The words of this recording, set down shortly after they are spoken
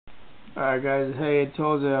Alright guys, hey, it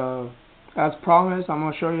told as promised, I'm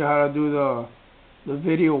gonna show you how to do the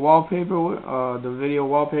video wallpaper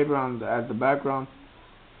as the background.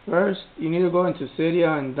 First, you need to go into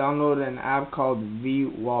Cydia and download an app called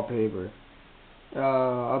vWallpaper.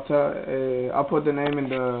 I'll put the name in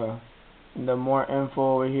the more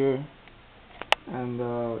info over here, and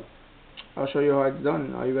I'll show you how it's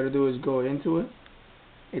done. All you gotta do is go into it.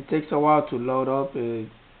 It takes a while to load up,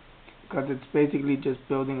 because it's basically just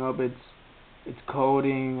building up its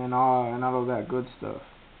coding and all of that good stuff.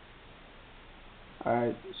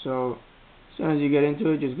 Alright, so as soon as you get into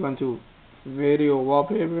it, just go into video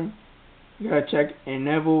wallpaper. You gotta check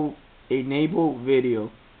enable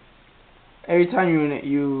video. Every time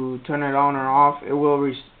you turn it on or off, it will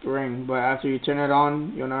respring, but after you turn it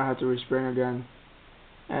on, you'll not have to respring again.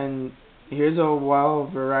 And here's a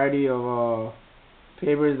wild variety of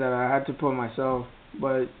papers that I had to put myself,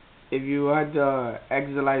 but if you had the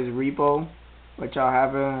Exilize repo, which I'll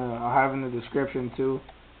have in the description too,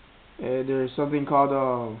 there's something called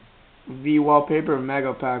vWallpaper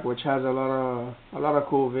MegaPack, which has a lot of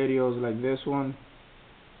cool videos like this one,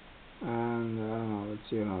 and let's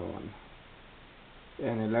see another one.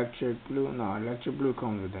 And electric blue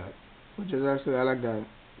comes with that, which is actually, I like that.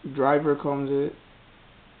 Driver comes with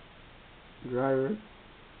driver,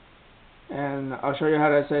 and I'll show you how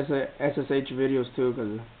to SSH videos too,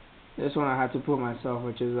 because this one I had to put myself,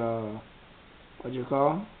 which is what you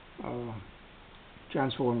call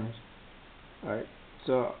transformers. Alright,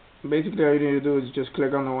 so basically all you need to do is just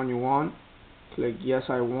click on the one you want, click yes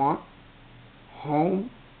I want, home,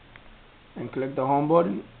 and click the home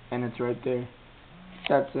button, and it's right there. It's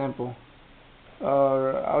that simple.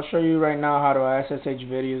 I'll show you right now how to SSH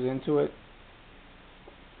videos into it.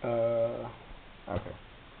 Okay.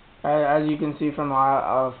 As you can see from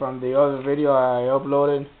the other video I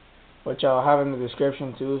uploaded, which I'll have in the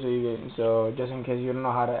description too, so just in case you don't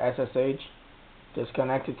know how to SSH, just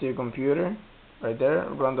connect it to your computer right there,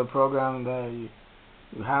 run the program that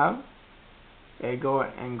you have, and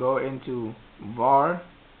go into var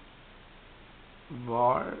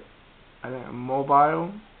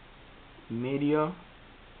mobile media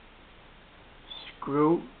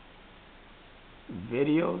skrew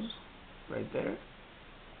videos right there,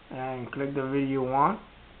 and click the video you want.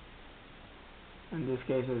 In this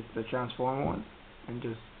case it's the transform one, and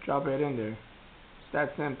just drop it in there. It's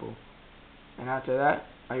that simple. And after that,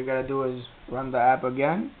 all you gotta do is run the app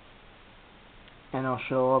again, and it'll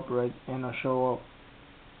show up right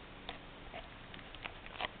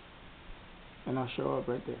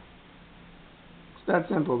there. It's that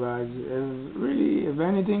simple, guys. It's really, if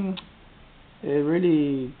anything, it's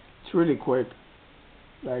really quick.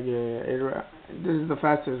 Like this is the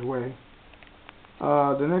fastest way.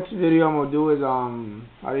 The next video I'm gonna do is I'm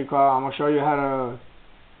gonna show you how to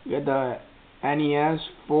get the NES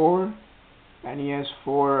 4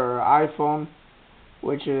 iPhone,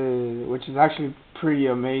 which is actually pretty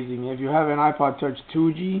amazing. If you have an iPod Touch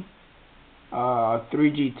 2G,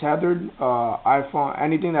 3G tethered, iPhone,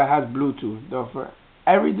 anything that has Bluetooth,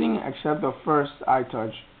 everything except the first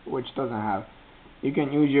iTouch, which doesn't have, you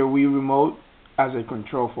can use your Wii remote as a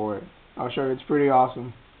control for it. I'll show you. It's pretty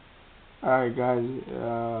awesome. Alright guys,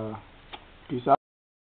 peace out.